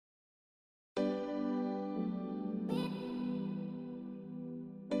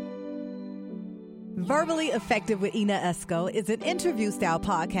Verbally Effective with Ina Esco is an interview-style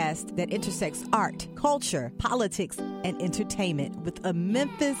podcast that intersects art, culture, politics, and entertainment with a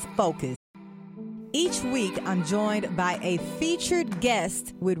Memphis focus. Each week, I'm joined by a featured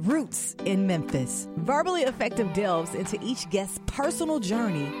guest with roots in Memphis. Verbally Effective delves into each guest's personal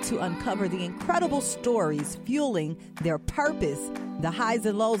journey to uncover the incredible stories fueling their purpose, the highs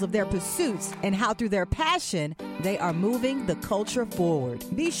and lows of their pursuits, and how through their passion, they are moving the culture forward.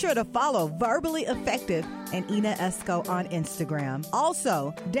 Be sure to follow Verbally Effective and Ina Esco on Instagram.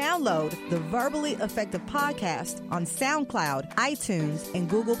 Also, download the Verbally Effective podcast on SoundCloud, iTunes, and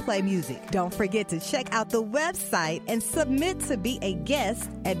Google Play Music. Don't forget to check out the website and submit to be a guest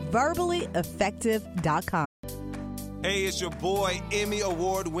at verballyeffective.com. Hey, it's your boy, Emmy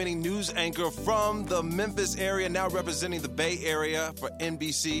Award-winning news anchor from the Memphis area, now representing the Bay Area for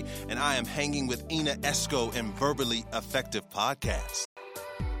NBC, and I am hanging with Ina Esco and Verbally Effective Podcast.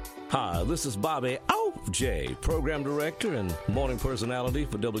 Hi, this is Bobby J, Program Director and Morning Personality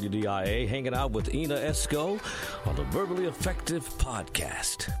for WDIA, hanging out with Ina Esco on the Verbally Effective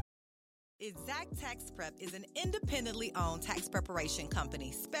Podcast. Exact Tax Prep is an independently owned tax preparation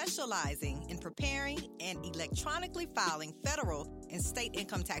company specializing in preparing and electronically filing federal and state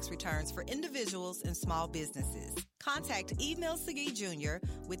income tax returns for individuals and small businesses. Contact Emil Segui Jr.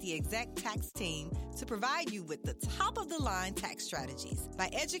 with the Exact Tax team to provide you with the top-of-the-line tax strategies. By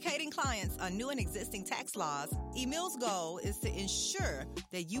educating clients on new and existing tax laws, Emil's goal is to ensure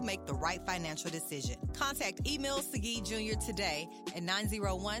that you make the right financial decision. Contact Emil Segui Jr. today at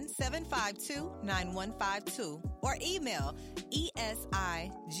 901-752-9152 or email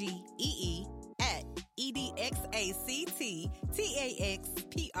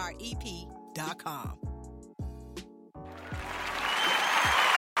ESIGEEATTAXPREP.com.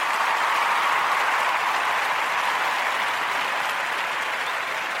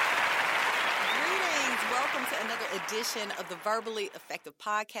 Edition of the Verbally Effective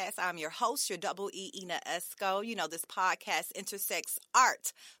Podcast. I'm your host, your double E, Ina Esco. You know, this podcast intersects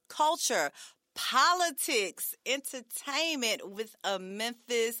art, culture, politics, entertainment with a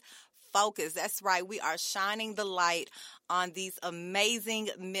Memphis focus. That's right. We are shining the light on these amazing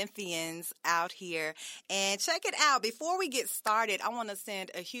Memphians out here. And check it out. Before we get started, I want to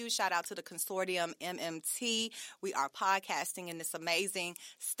send a huge shout out to the Consortium MMT. We are podcasting in this amazing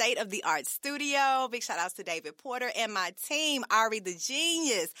state-of-the-art studio. Big shout outs to David Porter and my team, Ari the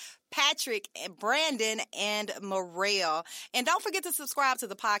Genius, Patrick, and Brandon, and Morel. And don't forget to subscribe to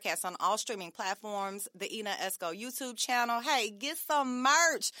the podcast on all streaming platforms, the Ina Esco YouTube channel. Hey, get some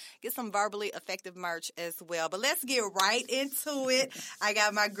merch. Get some Verbally Effective merch as well. But let's get right into it. I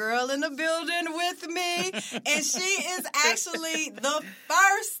got my girl in the building with me, and she is actually the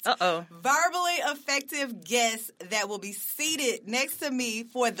first Verbally Effective guest that will be seated next to me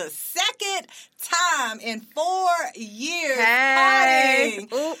for the second time in 4 years. Hey.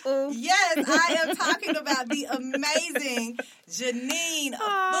 Partying. Yes, I am talking about the amazing Janine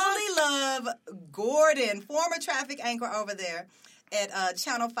Fully Love Gordon, former traffic anchor over there at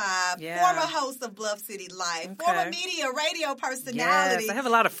Channel 5, former host of Bluff City Life, former media radio personality. Yes, I have a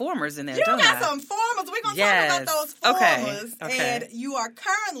lot of formers in there, You don't got I? some formers. We're going to talk about those formers. Okay. And you are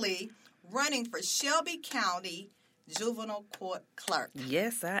currently running for Shelby County Juvenile Court Clerk.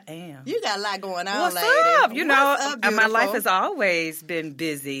 Yes, I am. You got a lot going on, What's lady. up? You know, What's up, my life beautiful? has always been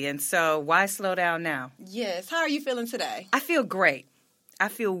busy, and so why slow down now? Yes. How are you feeling today? I feel great. I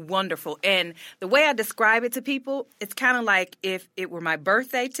feel wonderful. And the way I describe it to people, it's kind of like if it were my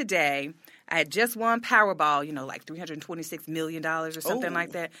birthday today, I had just won Powerball, you know, like $326 million or something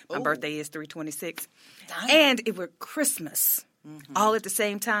like that. My birthday is 326. And it were Christmas all at the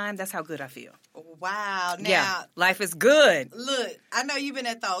same time. That's how good I feel. Wow. Now, life is good. Look, I know you've been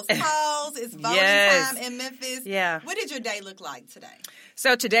at those polls. It's voting Yes. time in Memphis. Yeah. What did your day look like today?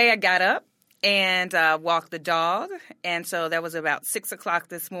 So today I got up and walked the dog. And so that was about 6 o'clock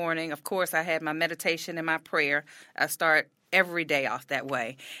this morning. Of course, I had my meditation and my prayer. I start every day off that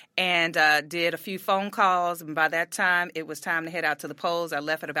way. And did a few phone calls. And by that time, it was time to head out to the polls. I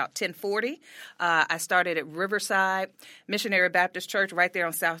left at about 10:40. I started at Riverside Missionary Baptist Church right there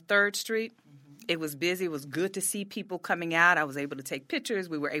on South 3rd Street. It was busy. It was good to see people coming out. I was able to take pictures.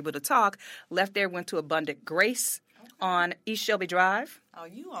 We were able to talk. Left there, went to Abundant Grace on East Shelby Drive. Oh,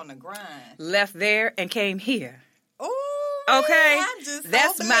 you on the grind. Left there and came here. Ooh, Okay? I'm just so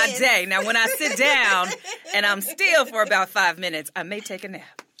That's my blessed. day. Now, when I sit down and I'm still for about 5 minutes, I may take a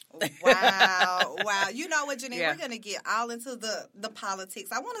nap. Wow. You know what, Janine? Yeah. We're going to get all into the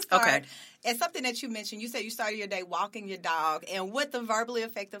politics. I want to start Okay. at something that you mentioned. You said you started your day walking your dog. And what the Verbally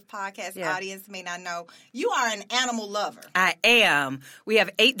Effective podcast Yeah. audience may not know, you are an animal lover. I am. We have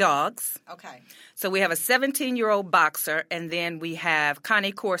 8 dogs. Okay. So we have a 17-year-old boxer, and then we have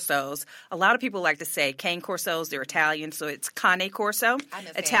Cane Corsos. A lot of people like to say Cane Corsos. They're Italian, so it's Cane Corso. I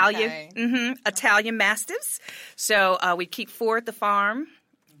understand Italian, Cane. Italian Mastiffs. So we keep 4 at the farm,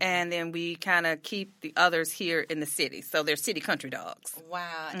 and then we kind of keep the others here in the city. So they're city country dogs.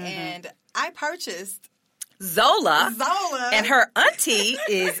 Wow. And I purchased Zola. And her auntie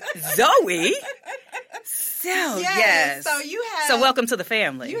is Zoe. So, yes. So you have. So welcome to the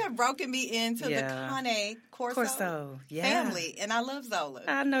family. You have broken me into Yeah. the Cane Corso Corso, yeah. family, and I love Zola.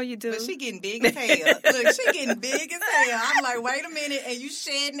 I know you do. But she getting big as hell. Look, she getting big as hell. I'm like, wait a minute, and you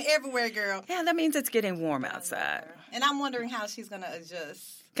shedding everywhere, girl. Yeah, that means it's getting warm outside. And I'm wondering how she's going to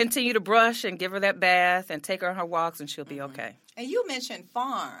adjust. Continue to brush and give her that bath and take her on her walks, and she'll be okay. And you mentioned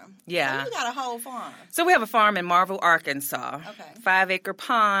farm. Yeah. So you got a whole farm. So we have a farm in Marvel, Arkansas. Okay. 5-acre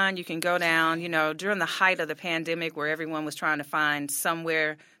pond. You can go down, during the height of the pandemic where everyone was trying to find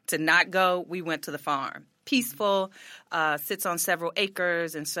somewhere to not go, we went to the farm. Peaceful, sits on several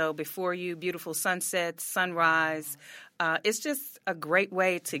acres, and so before you, beautiful sunsets, sunrise. It's just a great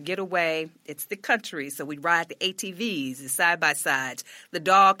way to get away. It's the country, so we ride the ATVs, the side-by-sides. The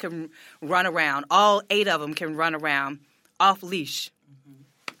dog can run around. All 8 of them can run around off leash.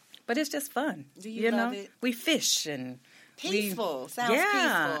 But it's just fun. Do you love it? We fish and Peaceful. Sounds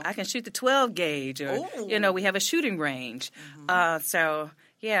peaceful. I can shoot the 12 gauge, or Ooh. we have a shooting range. So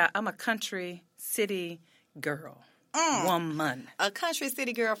yeah, I'm a country city girl, woman. A country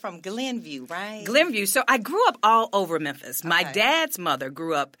city girl from Glenview, right? Glenview. So I grew up all over Memphis. My Okay. dad's mother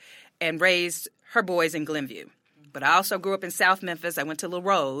grew up and raised her boys in Glenview. But I also grew up in South Memphis. I went to La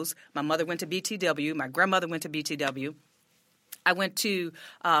Rose. My mother went to BTW. My grandmother went to BTW. I went to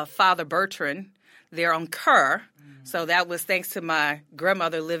Father Bertrand there on Kerr. So that was thanks to my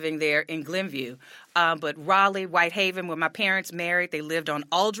grandmother living there in Glenview. But Raleigh, Whitehaven, where my parents married, they lived on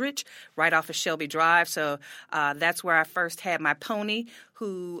Aldrich, right off of Shelby Drive. So that's where I first had my pony,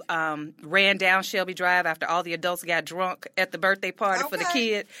 who ran down Shelby Drive after all the adults got drunk at the birthday party for the Okay.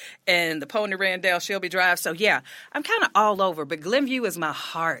 kid. And the pony ran down Shelby Drive. So, yeah, I'm kind of all over. But Glenview is my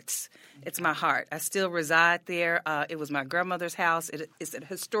heart. It's my heart. I still reside there. It was my grandmother's house. It's a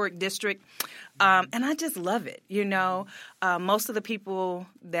historic district. And I just love it. Most of the people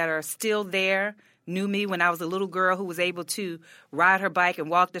that are still there knew me when I was a little girl who was able to ride her bike and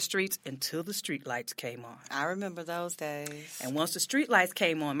walk the streets until the street lights came on. I remember those days. And once the street lights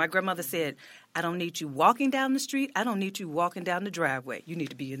came on, my grandmother said, I don't need you walking down the street. I don't need you walking down the driveway. You need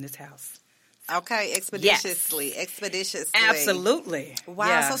to be in this house. Okay, expeditiously. Absolutely. Wow,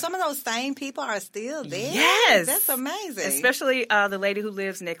 Yeah. so some of those same people are still there? Yes. That's amazing. Especially the lady who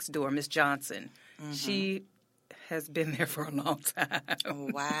lives next door, Miss Johnson. She has been there for a long time.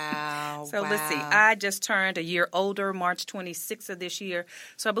 Wow. So let's see. I just turned a year older, March 26th of this year.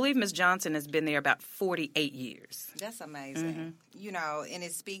 So I believe Miss Johnson has been there about 48 years. That's amazing. And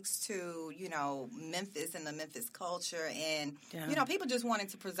it speaks to, Memphis and the Memphis culture and, people just wanting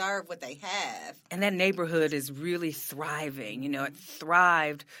to preserve what they have. And that neighborhood is really thriving. It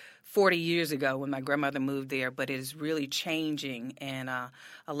thrived 40 years ago when my grandmother moved there, but it is really changing. And a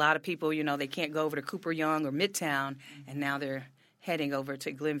lot of people, they can't go over to Cooper Young or Midtown, and now they're heading over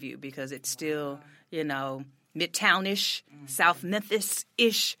to Glenview because it's still, Midtown-ish, South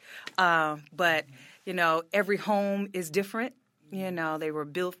Memphis-ish. But, every home is different. They were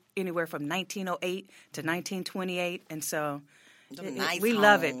built anywhere from 1908 to 1928, and so Nice we homes,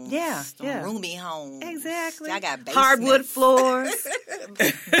 love it. Yeah, the yeah. roomy homes. Exactly. I got basements. Hardwood floors.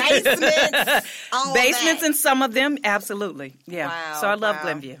 Basements. all Basements that. in some of them, absolutely. Yeah. Wow, So I love wow.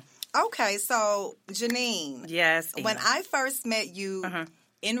 Glenview. Okay, so Janine. Yes. When Ina. I first met you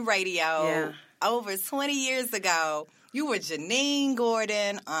in radio over 20 years ago, you were Janine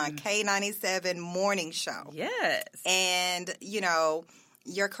Gordon on K97 Morning Show. Yes. And,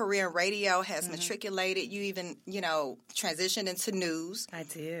 your career in radio has matriculated. You even, transitioned into news. I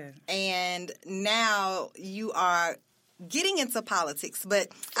did. And now you are getting into politics. But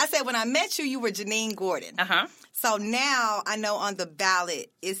I said when I met you, you were Janine Gordon. Uh-huh. So now I know on the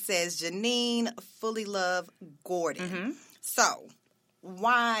ballot it says Janine Fully Love Gordon. So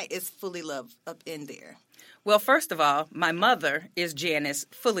why is Fully Love up in there? Well, first of all, my mother is Janice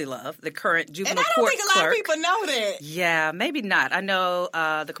Fully Love, the current juvenile And I don't court think a lot clerk. of people know that. Yeah, maybe not. I know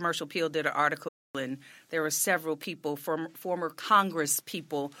the Commercial Appeal did an article And there were several people, former Congress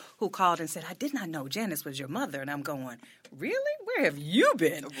people, who called and said, I did not know Janice was your mother. And I'm going, really? Where have you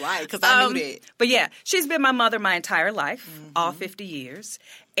been? Right, because I knew that. But yeah, she's been my mother my entire life, all 50 years.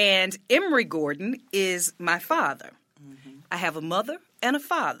 And Emory Gordon is my father. I have a mother and a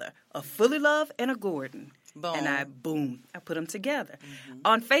father, a Fully Love and a Gordon. Boom. And I put them together.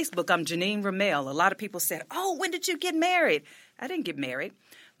 On Facebook, I'm Janine Ramel. A lot of people said, oh, when did you get married? I didn't get married.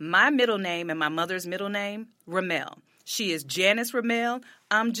 My middle name and my mother's middle name, Ramel. She is Janice Ramel.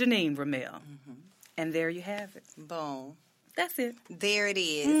 I'm Janine Ramel. And there you have it. Boom. That's it. There it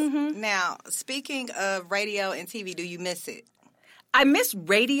is. Now, speaking of radio and TV, do you miss it? I miss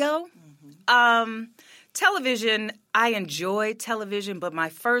radio. Television, I enjoy television, but my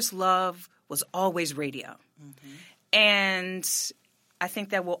first love was always radio. And I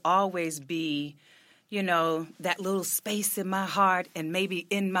think that will always be, you know, that little space in my heart and maybe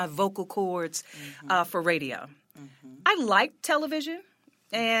in my vocal cords for radio. I liked television,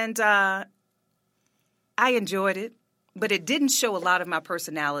 and I enjoyed it, but it didn't show a lot of my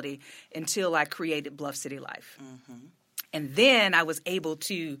personality until I created Bluff City Life. And then I was able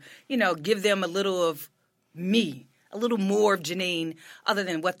to, you know, give them a little of me, a little more of Janine, other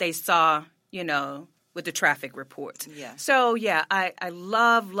than what they saw, you know, with the traffic reports. Yeah. So, yeah, I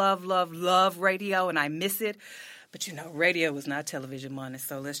love radio, and I miss it. But, you know, radio was not television money,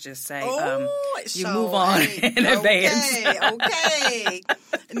 so let's just say you move on in advance. Okay.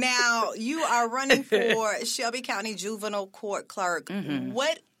 Now, you are running for Shelby County Juvenile Court Clerk.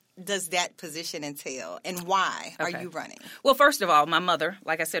 What does that position entail, and why are you running? Well, first of all, my mother,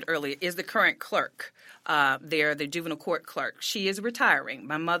 like I said earlier, is the current clerk there, the juvenile court clerk. She is retiring.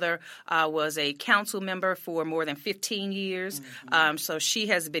 My mother was a council member for more than 15 years, so she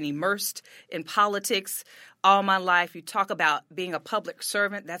has been immersed in politics all my life. You talk about being a public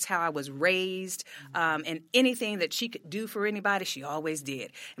servant. That's how I was raised. And anything that she could do for anybody, she always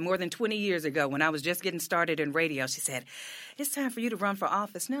did. And more than 20 years ago, when I was just getting started in radio, she said, it's time for you to run for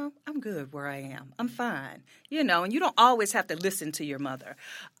office. No, I'm good where I am. I'm fine. You know, and you don't always have to listen to your mother.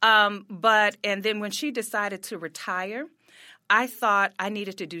 And then when she decided to retire, I thought I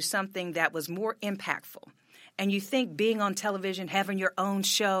needed to do something that was more impactful. And you think being on television, having your own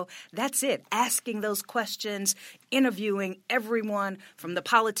show, that's it. Asking those questions, interviewing everyone from the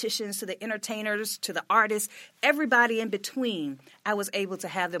politicians to the entertainers to the artists, everybody in between. I was able to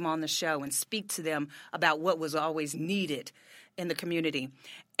have them on the show and speak to them about what was always needed in the community.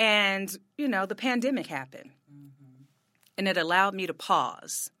 And, you know, the pandemic happened. And it allowed me to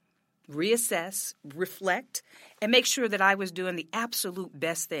pause, reassess, reflect, and make sure that I was doing the absolute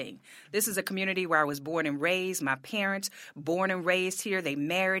best thing. This is a community where I was born and raised. My parents, born and raised here. They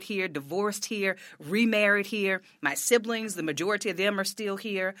married here, divorced here, remarried here. My siblings, the majority of them are still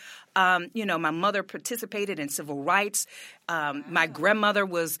here. You know, my mother participated in civil rights. My grandmother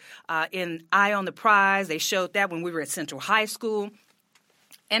was in Eye on the Prize. They showed that when we were at Central High School.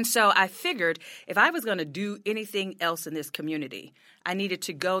 And so I figured if I was going to do anything else in this community, I needed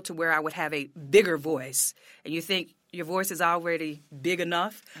to go to where I would have a bigger voice. And you think your voice is already big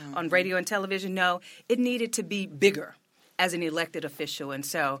enough on radio and television? No, it needed to be bigger as an elected official. And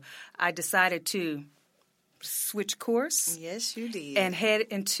so I decided to switch course. Yes, you did. And head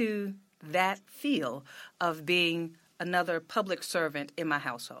into that field of being another public servant in my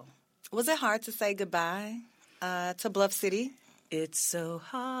household. Was it hard to say goodbye to Bluff City? It's so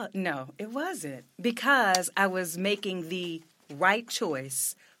hard. No, it wasn't, because I was making the right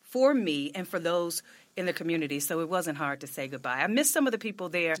choice for me and for those in the community, so it wasn't hard to say goodbye. I missed some of the people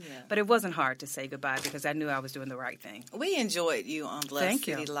there, but it wasn't hard to say goodbye because I knew I was doing the right thing. We enjoyed you on Bluff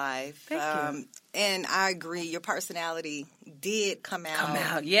City Life. Thank you. And I agree, your personality did come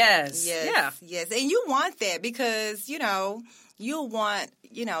out. Yes. Yes. And you want that because, you know, you'll want,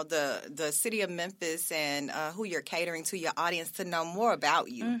 you know, the city of Memphis and who you're catering to, your audience, to know more about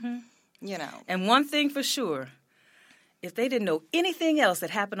you, you know. And one thing for sure, if they didn't know anything else that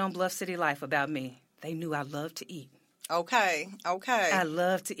happened on Bluff City Life about me, they knew I loved to eat. Okay. I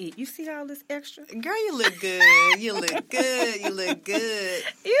love to eat. You see all this extra? Girl, you look good. You look good.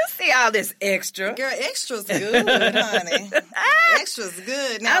 You see all this extra? Girl, extra's good, honey. Extra's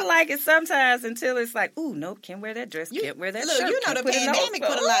good. Now, I like it sometimes until it's like, ooh, no, can't wear that dress, can't wear that shirt. Look, you know the pandemic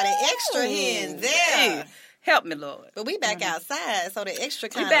put a lot of extra here and there. Hey, help me, Lord. But we back outside, so the extra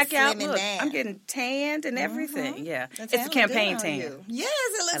kind of slimming look, down. I'm getting tanned and everything. Yeah, it's a campaign tan. Yes,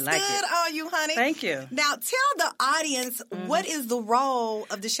 it looks good on you, honey. Thank you. Now, tell the audience, what is the role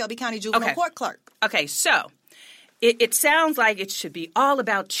of the Shelby County Juvenile Court Clerk? Okay, so it sounds like it should be all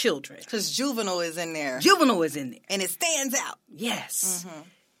about children. Because juvenile is in there. Juvenile is in there. And it stands out. Yes.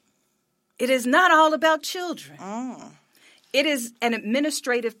 It is not all about children. It is an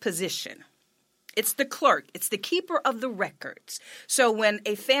administrative position. It's the clerk. It's the keeper of the records. So when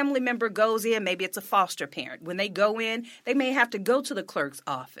a family member goes in, maybe it's a foster parent. When they go in, they may have to go to the clerk's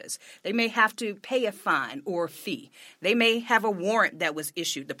office. They may have to pay a fine or a fee. They may have a warrant that was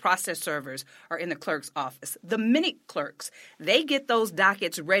issued. The process servers are in the clerk's office. The minute clerks, they get those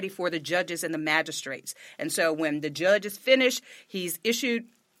dockets ready for the judges and the magistrates. And so when the judge is finished, he's issued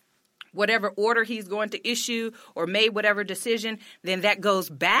whatever order he's going to issue or made whatever decision, then that goes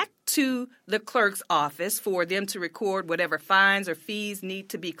back to the clerk's office for them to record whatever fines or fees need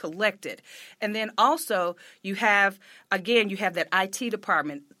to be collected. And then also you have that IT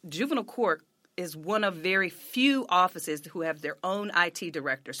department. Juvenile court is one of very few offices who have their own IT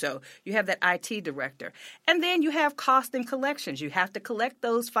director. So you have that IT director. And then you have cost and collections. You have to collect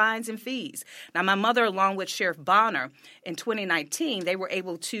those fines and fees. Now, my mother, along with Sheriff Bonner, in 2019, they were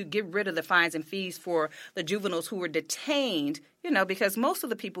able to get rid of the fines and fees for the juveniles who were detained, because most of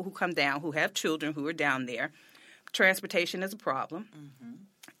the people who come down, who have children who are down there, transportation is a problem.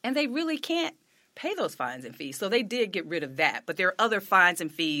 And they really can't pay those fines and fees. So they did get rid of that. But there are other fines and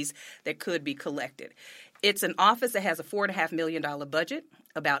fees that could be collected. It's an office that has a $4.5 million budget,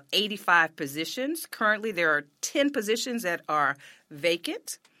 about 85 positions. Currently, there are 10 positions that are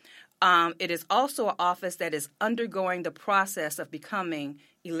vacant. It is also an office that is undergoing the process of becoming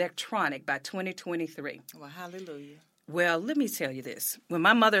electronic by 2023. Well, hallelujah. Well, let me tell you this. When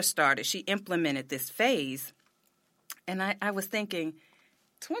my mother started, she implemented this phase, and I was thinking,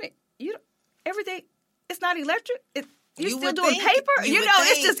 everything, it's not electric. You're still doing paper?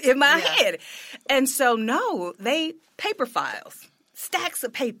 It's just in my head. And so, no, they paper files, stacks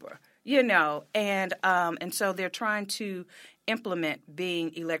of paper, and so they're trying to implement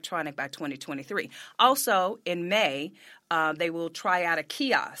being electronic by 2023. Also, in May, they will try out a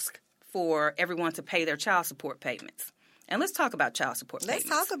kiosk for everyone to pay their child support payments. And let's talk about child support payments.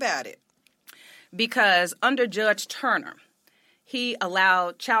 Let's talk about it. Because under Judge Turner, he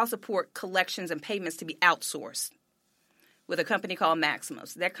allowed child support collections and payments to be outsourced with a company called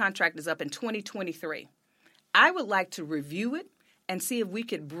Maximus. That contract is up in 2023. I would like to review it and see if we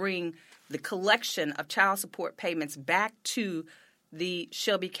could bring the collection of child support payments back to the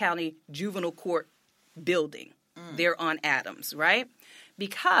Shelby County Juvenile Court building there on Adams, right?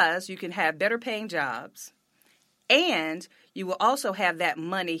 Because you can have better paying jobs and you will also have that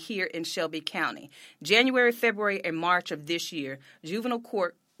money here in Shelby County. January, February, and March of this year, juvenile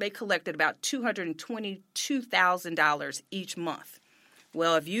court, they collected about $222,000 each month.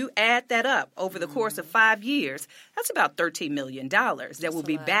 Well, if you add that up over the course of 5 years, that's about $13 million that will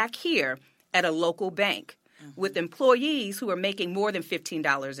be back here at a local bank with employees who are making more than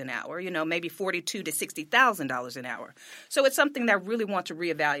 $15 an hour, maybe $42,000 to $60,000 an hour. So it's something that I really want to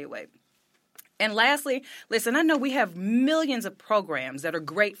reevaluate. And lastly, listen, I know we have millions of programs that are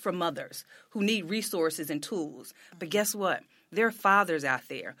great for mothers who need resources and tools. But guess what? There are fathers out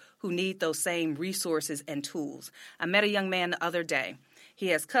there who need those same resources and tools. I met a young man the other day. He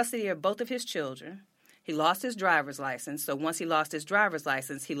has custody of both of his children. He lost his driver's license. So once he lost his driver's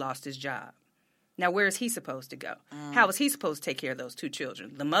license, he lost his job. Now, where is he supposed to go? How is he supposed to take care of those two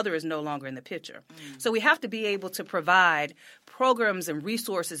children? The mother is no longer in the picture. So we have to be able to provide programs and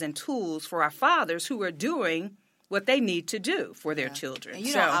resources and tools for our fathers who are doing what they need to do for their children. And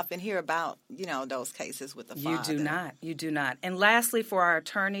you don't often hear about, those cases with the father. You do not. And lastly, for our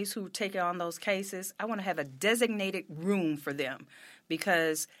attorneys who take on those cases, I want to have a designated room for them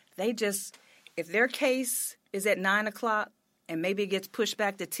because if their case is at 9 o'clock and maybe it gets pushed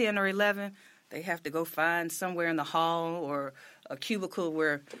back to 10 or 11, they have to go find somewhere in the hall or a cubicle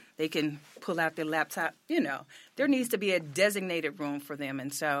where they can pull out their laptop. There needs to be a designated room for them.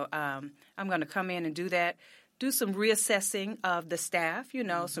 And so I'm going to come in and do that, do some reassessing of the staff,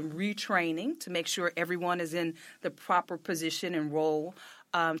 some retraining to make sure everyone is in the proper position and role,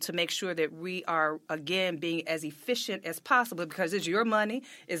 to make sure that we are, again, being as efficient as possible because it's your money,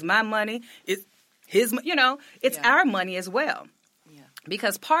 it's my money, it's his, it's our money as well.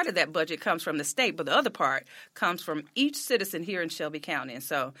 Because part of that budget comes from the state, but the other part comes from each citizen here in Shelby County. And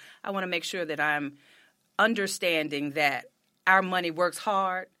so I want to make sure that I'm understanding that our money works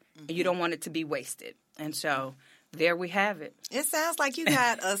hard and you don't want it to be wasted. And so there we have it. It sounds like you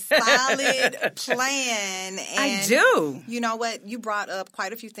got a solid plan. And I do. You know what? You brought up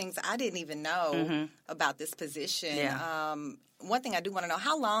quite a few things I didn't even know about this position. Yeah. One thing I do want to know,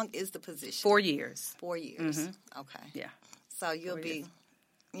 how long is the position? 4 years. 4 years. Okay. Yeah. So you'll be,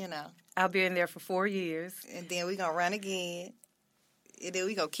 I'll be in there for 4 years. And then we're going to run again. And then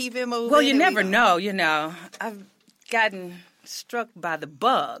we're going to keep it moving. Well, you never know, I've gotten struck by the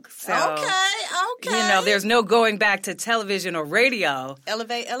bug. So, okay. There's no going back to television or radio.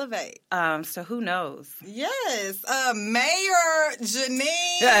 Elevate. So who knows? Yes. Mayor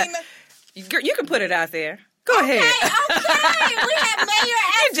Janine. You can put it out there. Go ahead. Okay. We have mayor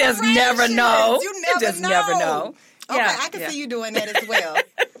aspirations. You just never know. You never know. Okay, Yeah, I can see you doing that as well.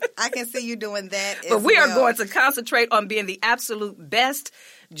 I can see you doing that as well. But we are going to concentrate on being the absolute best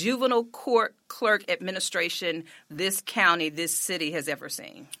juvenile court clerk administration this county, this city has ever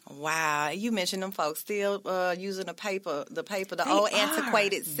seen. Wow. You mentioned them folks still using the old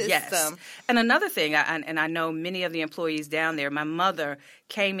antiquated system. Yes. And another thing, I know many of the employees down there, my mother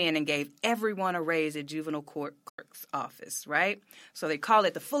came in and gave everyone a raise at juvenile court clerk's office, right? So they call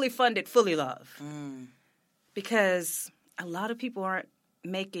it the fully funded, fully loved. Because a lot of people aren't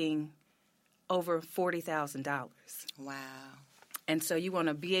making over $40,000. Wow. And so you want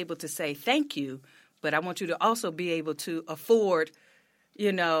to be able to say thank you, but I want you to also be able to afford,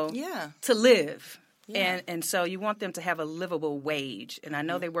 to live. Yeah. And so you want them to have a livable wage. And I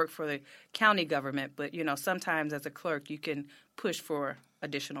know they work for the county government, but, sometimes as a clerk you can push for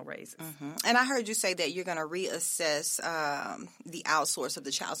additional raises. And I heard you say that you're going to reassess the outsource of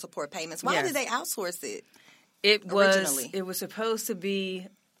the child support payments. Why did they outsource it? It was supposed to be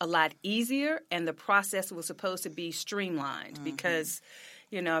a lot easier, and the process was supposed to be streamlined because,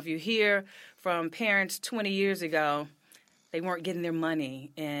 if you hear from parents 20 years ago, they weren't getting their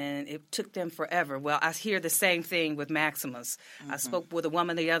money, and it took them forever. Well, I hear the same thing with Maximus. I spoke with a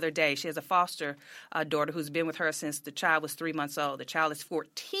woman the other day. She has a foster daughter who's been with her since the child was 3 months old. The child is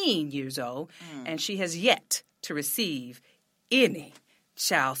 14 years old, and she has yet to receive any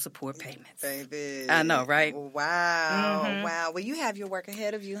child support payments. Baby. I know, right? Wow. Wow. Well, you have your work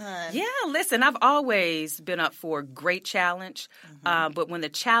ahead of you, hon. Yeah, listen, I've always been up for a great challenge, but when the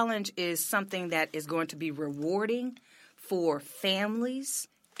challenge is something that is going to be rewarding for families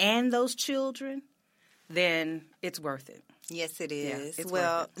and those children, then it's worth it. Yes, it is. Yeah, it's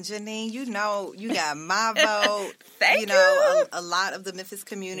well, worth Janine, you got my vote. Thank you. A lot of the Memphis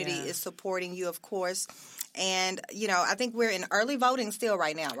community is supporting you, of course. And, I think we're in early voting still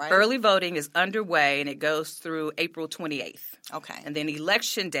right now, right? Early voting is underway, and it goes through April 28th. Okay. And then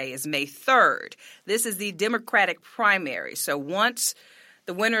Election Day is May 3rd. This is the Democratic primary. So once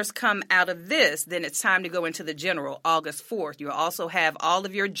the winners come out of this, then it's time to go into the general, August 4th. You'll also have all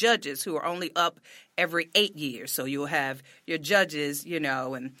of your judges who are only up every 8 years. So you'll have your judges,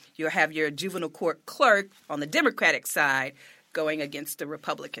 and you'll have your juvenile court clerk on the Democratic side going against the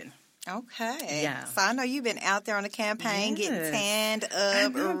Republican. Okay. Yeah. So I know you've been out there on the campaign getting tanned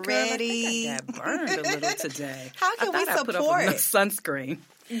up, ready. I think I got burned a little today. How can we I put up support? enough sunscreen.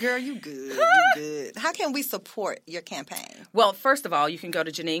 Girl, you good. You good. How can we support your campaign? Well, first of all, you can go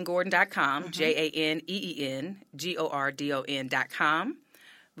to JanineGordon.com, JaneneGordon.com.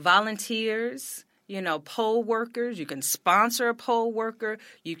 Volunteers, poll workers. You can sponsor a poll worker.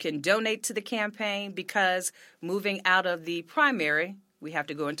 You can donate to the campaign because moving out of the primary, we have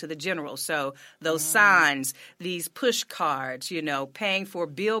to go into the general. So those signs, these push cards, paying for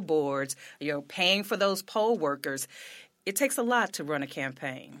billboards, paying for those poll workers. It takes a lot to run a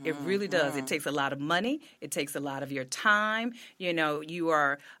campaign. It really does. It takes a lot of money. It takes a lot of your time. You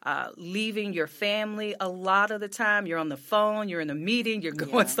are leaving your family a lot of the time. You're on the phone. You're in a meeting. You're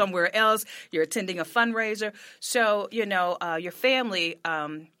going somewhere else. You're attending a fundraiser. So, your family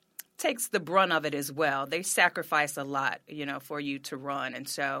takes the brunt of it as well. They sacrifice a lot, for you to run. And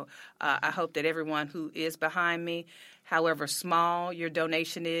so I hope that everyone who is behind me, however small your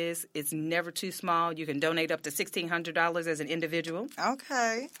donation is, it's never too small. You can donate up to $1,600 as an individual.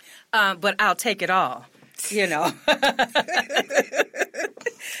 Okay. But I'll take it all,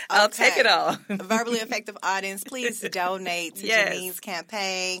 I'll take it all. Verbally Effective audience, please donate to Janine's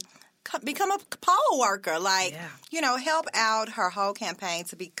campaign. Become a poll worker, help out her whole campaign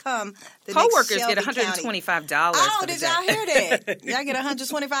to become the poll next workers Shelby get $125. County. Oh, did y'all hear that? Y'all get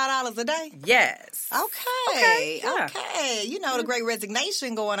 $125 a day? Yes. Okay. Yeah. Okay. The great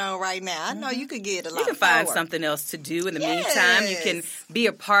resignation going on right now. I know you could get a lot. You can find something else to do in the meantime. You can be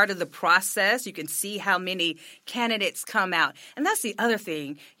a part of the process. You can see how many candidates come out. And that's the other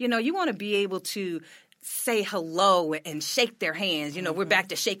thing. You want to be able to say hello and shake their hands. We're back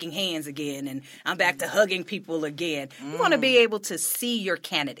to shaking hands again, and I'm back to hugging people again. You want to be able to see your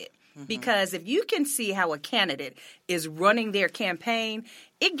candidate. Because if you can see how a candidate is running their campaign,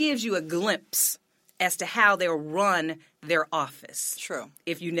 it gives you a glimpse as to how they'll run their office. True.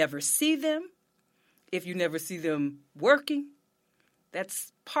 If you never see them working,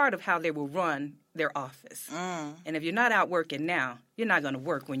 That's part of how they will run their office. And if you're not out working now, you're not going to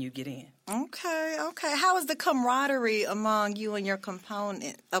work when you get in. Okay. How is the camaraderie among you and your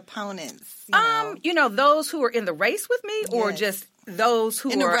opponents? Those who are in the race with me, or just those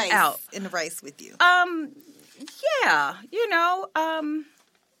who are out in the race with you.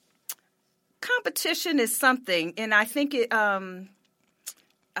 Competition is something, and I think it.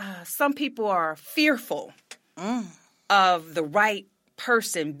 Some people are fearful of the right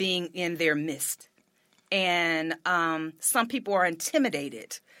person being in their midst, and some people are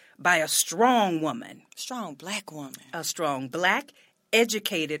intimidated by a strong woman, strong black woman, a strong black,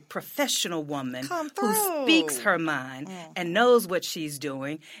 educated, professional woman who speaks her mind and knows what she's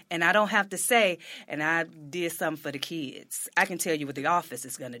doing. And I don't have to say, and I did something for the kids. I can tell you what the office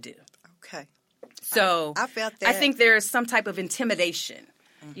is going to do. Okay. So I felt that. I think there is some type of intimidation.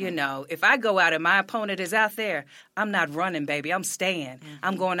 If I go out and my opponent is out there, I'm not running, baby. I'm staying.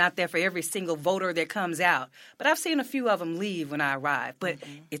 I'm going out there for every single voter that comes out. But I've seen a few of them leave when I arrive. But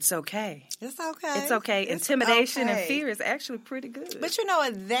it's okay. It's okay. It's okay. Intimidation and fear is actually pretty good. But you know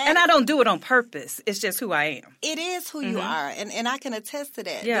what? And I don't do it on purpose. It's just who I am. It is who you are. And I can attest to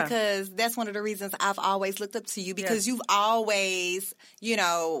that. Yeah. Because that's one of the reasons I've always looked up to you. Because you've always,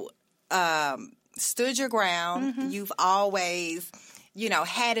 stood your ground. You've always...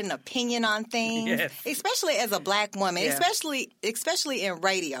 had an opinion on things, especially as a black woman, especially in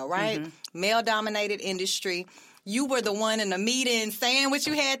radio, right? Male-dominated industry. You were the one in the meeting saying what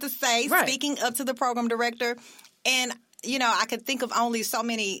you had to say, speaking up to the program director. And, I could think of only so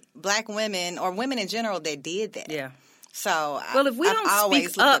many black women or women in general that did that. Yeah. So, well, if we don't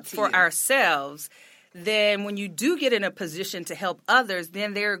speak up for ourselves, then when you do get in a position to help others,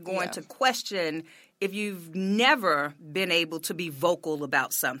 then they're going to question if you've never been able to be vocal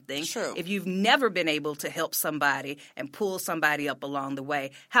about something, if you've never been able to help somebody and pull somebody up along the way,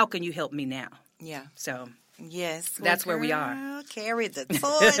 how can you help me now? Yeah. So... yes. That's where we are. Carry the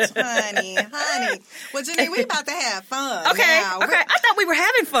torch, honey. Well, Janine, we about to have fun. Okay. Now. Okay. I thought we were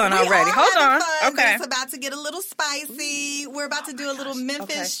having fun already. Hold on. Fun, okay. It's about to get a little spicy. We're about to do a little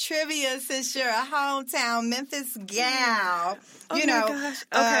Memphis trivia since you're a hometown Memphis gal. My gosh.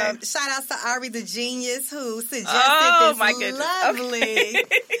 Okay. Shout out to Ari the Genius who suggested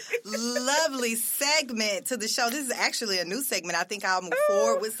lovely segment to the show. This is actually a new segment. I think I'll move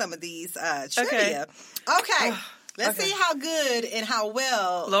forward with some of these trivia. Okay. Let's see how good and how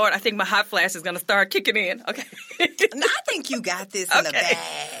well. Lord, I think my hot flash is going to start kicking in. Okay. No, I think you got this in the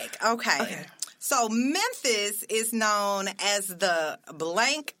bag. Okay. So Memphis is known as the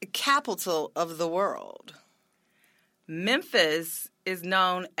blank capital of the world. Memphis is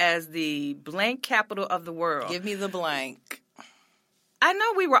known as the blank capital of the world. Give me the blank. I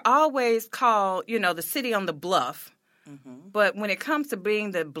know we were always called, the city on the bluff. But when it comes to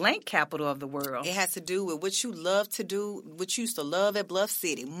being the blank capital of the world... it has to do with what you love to do, what you used to love at Bluff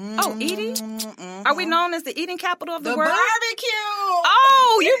City. Oh, eating? Are we known as the eating capital of the world? The barbecue!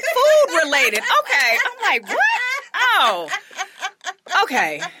 Oh, you food related. Okay. I'm like, what? Oh.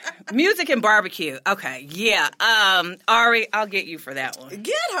 Okay. Music and barbecue. Okay. Yeah. Ari, I'll get you for that one.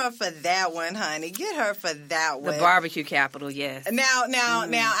 Get her for that one, honey. Get her for that one. The barbecue capital, yes. Now,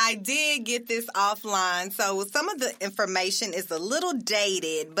 I did get this offline, so some of the information is a little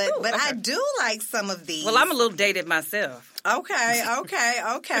dated, but I do like some of these. Well, I'm a little dated myself. Okay. Okay,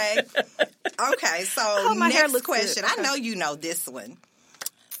 so next question. I know you know this one.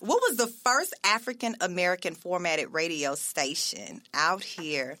 What was the first African-American formatted radio station out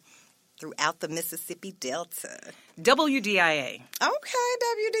here throughout the Mississippi Delta? WDIA. Okay,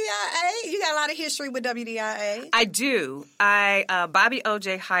 WDIA. You got a lot of history with WDIA. I do. Bobby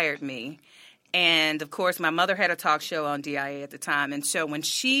O.J. hired me. And, of course, my mother had a talk show on DIA at the time. And so when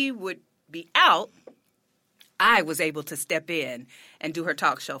she would be out, I was able to step in and do her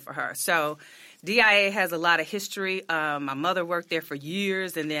talk show for her. So DIA has a lot of history. My mother worked there for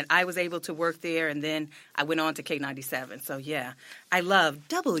years, and then I was able to work there, and then I went on to K97. So, yeah, I love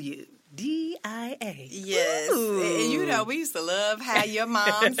WDIA. Yes. And we used to love how your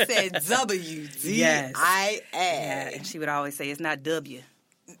mom said WDIA. Yes. Yeah, and she would always say, it's not W.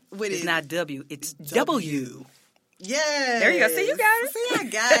 It's not W. It's W. Yes. There you go. See, you got it. See,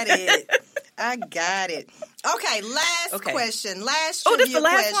 I got it. Okay, last question. Last trivia this is the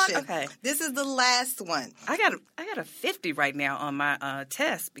last question. One? Okay. This is the last one. I got a 50 right now on my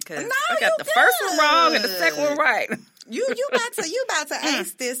test because I got the first one wrong and the second one right. You about to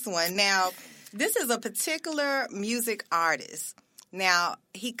ace this one. Now, this is a particular music artist Now,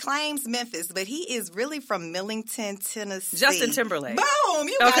 he claims Memphis, but he is really from Millington, Tennessee. Justin Timberlake. Boom!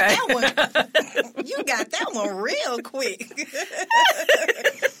 You got that one. You got that one real quick. Look,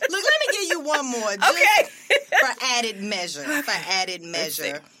 let me give you one more. Just for added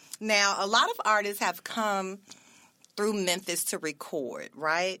measure. Now, a lot of artists have come through Memphis to record,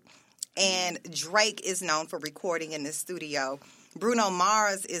 right? And Drake is known for recording in the studio. Bruno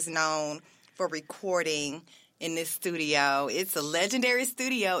Mars is known for recording in this studio. It's a legendary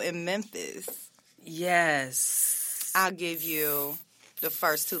studio in Memphis. Yes. I'll give you the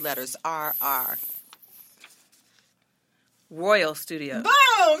first two letters, RR. Royal Studio.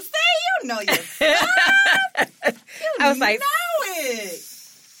 Boom! See, you know your stuff. I was like, know it.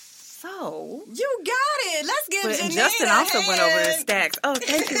 So You got it. Let's give Janine and Justin a also hand. went over his stacks. Oh,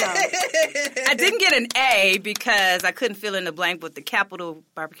 thank you, Lord. I didn't get an A because I couldn't fill in the blank with the capital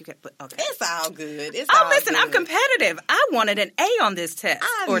barbecue. But okay. It's all good. Listen, I'm competitive. I wanted an A on this test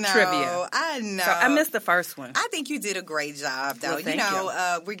trivia. I know. So I missed the first one. I think you did a great job, though. Well, thank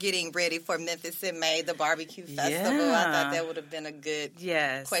you. We're getting ready for Memphis in May, the barbecue festival. Yeah. I thought that would have been a good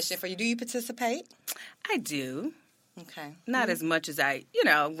question for you. Do you participate? I do. Okay. Not as much as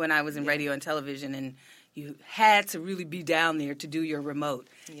when I was in radio and television and you had to really be down there to do your remote.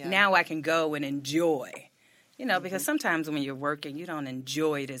 Yeah. Now I can go and enjoy, because sometimes when you're working, you don't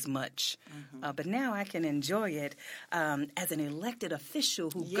enjoy it as much. But now I can enjoy it as an elected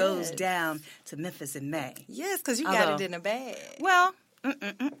official who goes down to Memphis in May. Yes, because you got it in a bag. Well,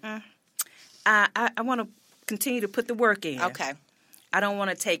 I want to continue to put the work in. Okay. I don't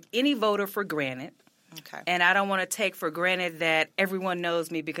want to take any voter for granted. Okay. And I don't want to take for granted that everyone knows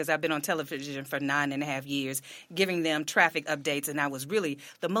me because I've been on television for 9.5 years, giving them traffic updates, and I was really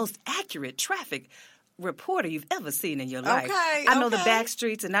the most accurate traffic reporter you've ever seen in your life. Okay, I know the back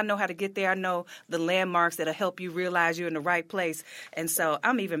streets, and I know how to get there. I know the landmarks that'll help you realize you're in the right place. And so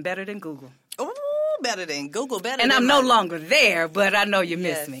I'm even better than Google. Ooh, better than Google, better and than I'm no longer there, but I know you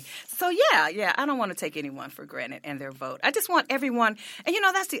miss Yes. me. So, yeah, I don't want to take anyone for granted and their vote. I just want everyone, and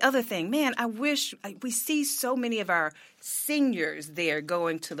that's the other thing. Man, I wish we see so many of our seniors there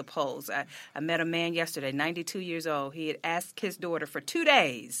going to the polls. I met a man yesterday, 92 years old. He had asked his daughter for 2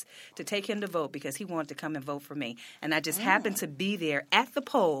 days to take him to vote because he wanted to come and vote for me. And I just happened to be there at the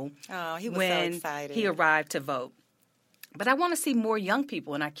poll he was when so excited. he arrived to vote. But I want to see more young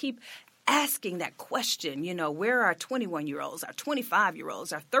people, and I keep asking that question, where are our 21-year-olds, our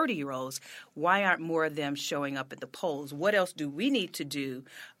 25-year-olds, our 30-year-olds? Why aren't more of them showing up at the polls? What else do we need to do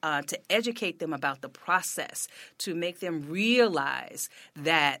to educate them about the process, to make them realize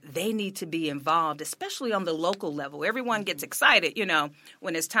that they need to be involved, especially on the local level? Everyone gets excited,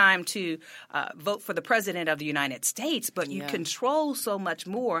 when it's time to vote for the president of the United States, but you control so much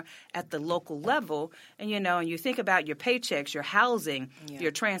more at the local level. And, and you think about your paychecks, your housing,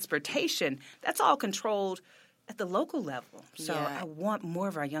 your transportation. That's all controlled at the local level. So I want more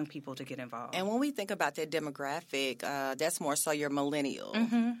of our young people to get involved. And when we think about that demographic, that's more so your millennial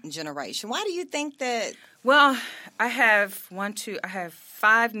generation. Why do you think that? Well, I have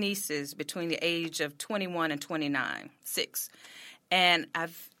 5 nieces between the age of 21 and 29, 6. And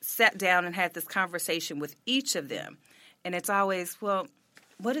I've sat down and had this conversation with each of them. And it's always, well,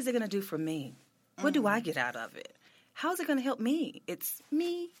 what is it going to do for me? What do I get out of it? How is it going to help me? It's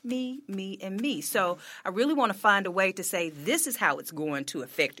me, and me. So I really want to find a way to say this is how it's going to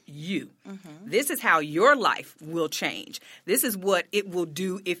affect you. This is how your life will change. This is what it will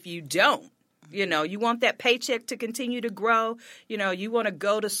do if you don't. You want that paycheck to continue to grow. You want to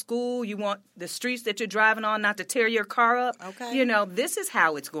go to school. You want the streets that you're driving on not to tear your car up. Okay. This is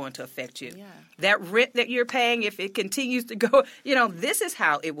how it's going to affect you. Yeah. That rent that you're paying, if it continues to go, this is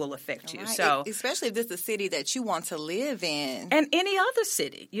how it will affect you. Right. So, especially if this is a city that you want to live in. And any other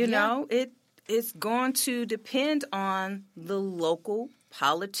city, it's going to depend on the local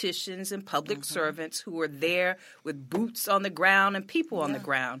politicians and public servants who are there with boots on the ground and people on the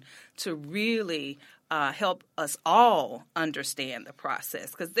ground to really help us all understand the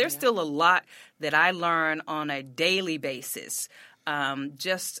process. Because there's still a lot that I learn on a daily basis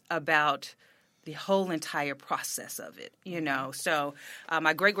just about the whole entire process of it, So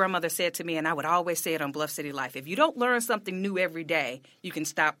my great-grandmother said to me, and I would always say it on Bluff City Life, if you don't learn something new every day, you can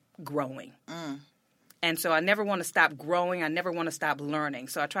stop growing. And so I never want to stop growing. I never want to stop learning.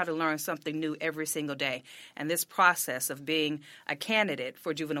 So I try to learn something new every single day. And this process of being a candidate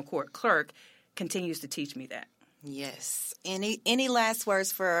for juvenile court clerk continues to teach me that. Yes. Any last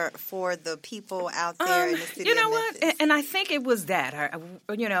words for the people out there in the city You know of what? Memphis? And I think it was that,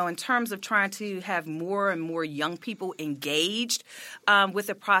 in terms of trying to have more and more young people engaged with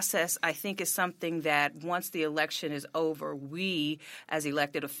the process, I think is something that once the election is over, we as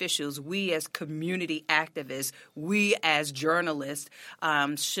elected officials, we as community activists, we as journalists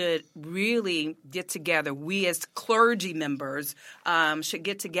should really get together. We as clergy members should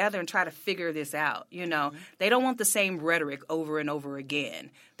get together and try to figure this out. They don't want the same rhetoric over and over again.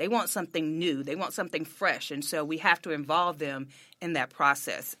 They want something new. They want something fresh. And so we have to involve them in that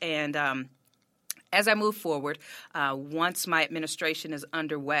process. And as I move forward, once my administration is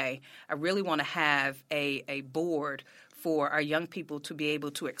underway, I really want to have a board for our young people to be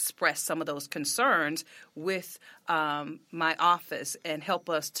able to express some of those concerns with my office and help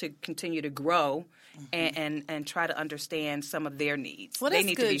us to continue to grow and try to understand some of their needs. Well, they that's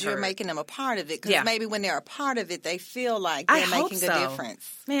need good. to be You're heard. making them a part of it because maybe when they're a part of it, they feel like they're making a difference.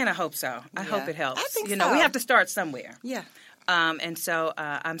 Man, I hope so. I hope it helps. I think we so. have to start somewhere. Yeah. And so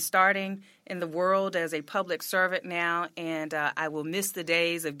I'm starting in the world as a public servant now, and I will miss the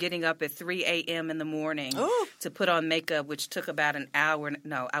days of getting up at 3 a.m. in the morning to put on makeup, which took about an hour.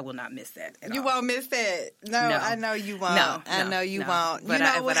 No, I will not miss that at You all. won't miss that. No, I know you won't. I know you won't. But,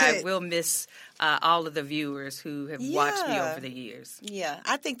 but I will miss all of the viewers who have watched me over the years. Yeah,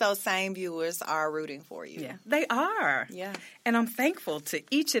 I think those same viewers are rooting for you. Yeah, they are. Yeah. And I'm thankful to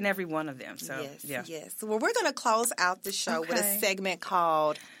each and every one of them. So, Yes. Well, we're going to close out the show with a segment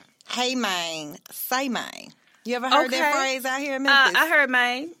called Hey Man, Say Man. You ever heard that phrase out here in Memphis? I heard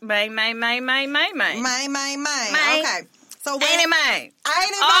Maine. Maine. Maine. Okay. So Ain't it Maine? Ain't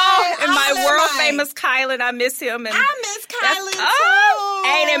it Oh, Maine? and my Ain't it world Maine? famous Kylan, I miss him. And I miss Kylan too.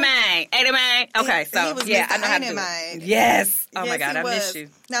 Oh, ain't it Maine? Ain't it Maine? Okay, so he was yeah, Mr. I know how to Ain't do It it. Maine. Yes. Oh my Yes, God, he I miss was. you.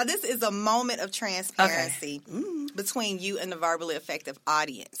 Now, this is a moment of transparency between you and the verbally effective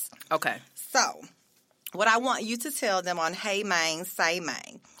audience. Okay. So, what I want you to tell them on Hey Man, Say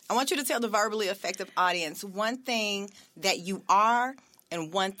Man, I want you to tell the verbally effective audience one thing that you are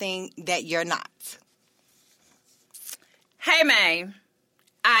and one thing that you're not. Hey, Maine,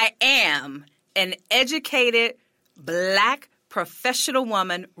 I am an educated Black professional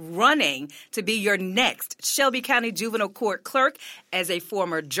woman running to be your next Shelby County Juvenile Court clerk. As a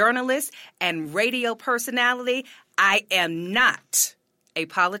former journalist and radio personality, I am not a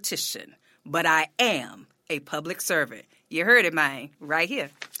politician, but I am a public servant. You heard it, man, right here.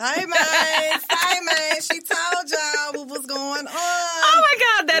 Hey, man, she told y'all what was going on. Oh, my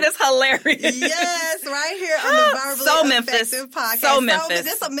God, that is hilarious. Yes, right here on the Verbally Effective Podcast. So Memphis.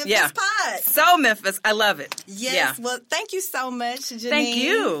 This is a Memphis pod. So Memphis. I love it. Yes. Yeah. Well, thank you so much, Janine, Thank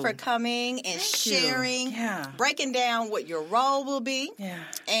you for coming and sharing, Yeah. breaking down what your role will be. Yeah.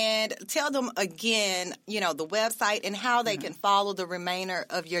 And tell them again, the website and how they can follow the remainder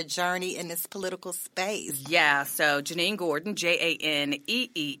of your journey in this political space. Yeah, so Janine Gordon, JANEEN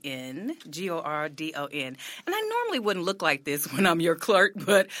GORDON. And I normally wouldn't look like this when I'm your clerk,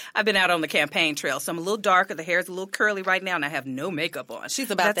 but I've been out on the campaign trail. So I'm a little darker, the hair's a little curly right now, and I have no makeup on.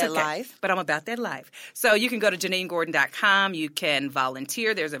 She's about that life. But I'm about that life. So you can go to JanineGordon.com. You can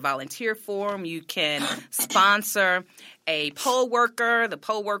volunteer. There's a volunteer form. You can sponsor a poll worker. The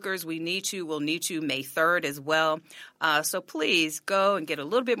poll workers will need you May 3rd as well. So please go and get a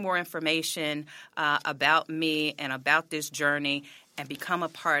little bit more information about me and about this journey and become a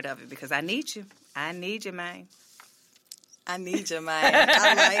part of it because I need you. I need you, man. I need you, man.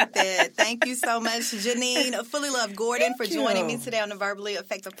 I like that. Thank you so much, Janine Fully Love Gordon, for joining me today on the Verbally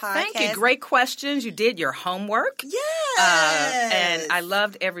Effective Podcast. Thank you. Great questions. You did your homework. Yes. And I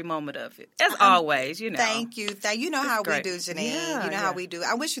loved every moment of it, as always, Thank you. You know how great. we do, Janine. Yeah, you know how we do.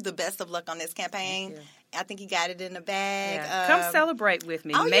 I wish you the best of luck on this campaign. I think you got it in the bag. Yeah. Come celebrate with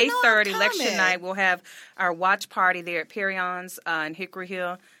me. Oh, May 3rd, I'm election coming. night, we'll have our watch party there at Perion's in Hickory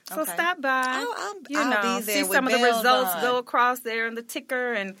Hill. So Okay. stop by. I'll be there see with some of the bells results on. go across there in the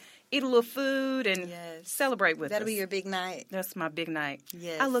ticker and eat a little food and Yes. celebrate with That'll us. be your big night. That's my big night.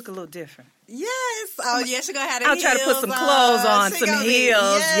 Yes. I look a little different. Yes. Oh, yes, you're going to have the I'll try to put heels some clothes on, She some gonna be-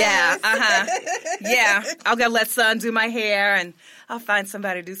 heels. yes. Yeah. I'll go let Son do my hair, and I'll find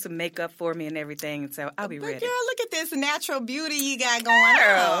somebody to do some makeup for me and everything. So I'll be But ready. girl, look at this natural beauty you got going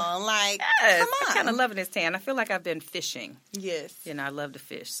Girl. on. Like, Yes, come I'm on. kind of loving this tan. I feel like I've been fishing. Yes. I love to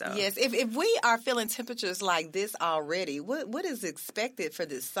fish. So Yes, if we are feeling temperatures like this already, what is expected for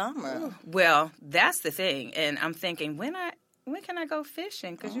this summer? Well, that's the thing, and I'm thinking when can I go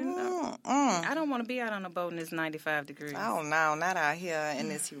fishing? Because I don't want to be out on a boat and it's 95 degrees. Oh no, not out here in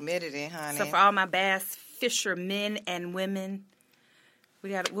this humidity, honey. So for all my bass fishermen and women,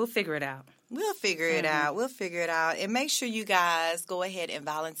 We'll figure it out. We'll figure it out. We'll figure it out. And make sure you guys go ahead and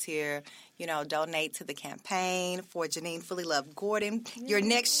volunteer, donate to the campaign for Janine Fully Love Gordon, your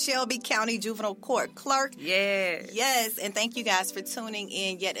next Shelby County Juvenile Court clerk. Yes. Yes. And thank you guys for tuning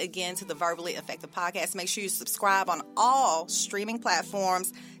in yet again to the Verbally Effective Podcast. Make sure you subscribe on all streaming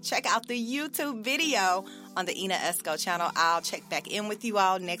platforms. Check out the YouTube video on the Ina Esco channel. I'll check back in with you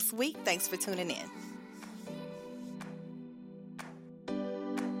all next week. Thanks for tuning in.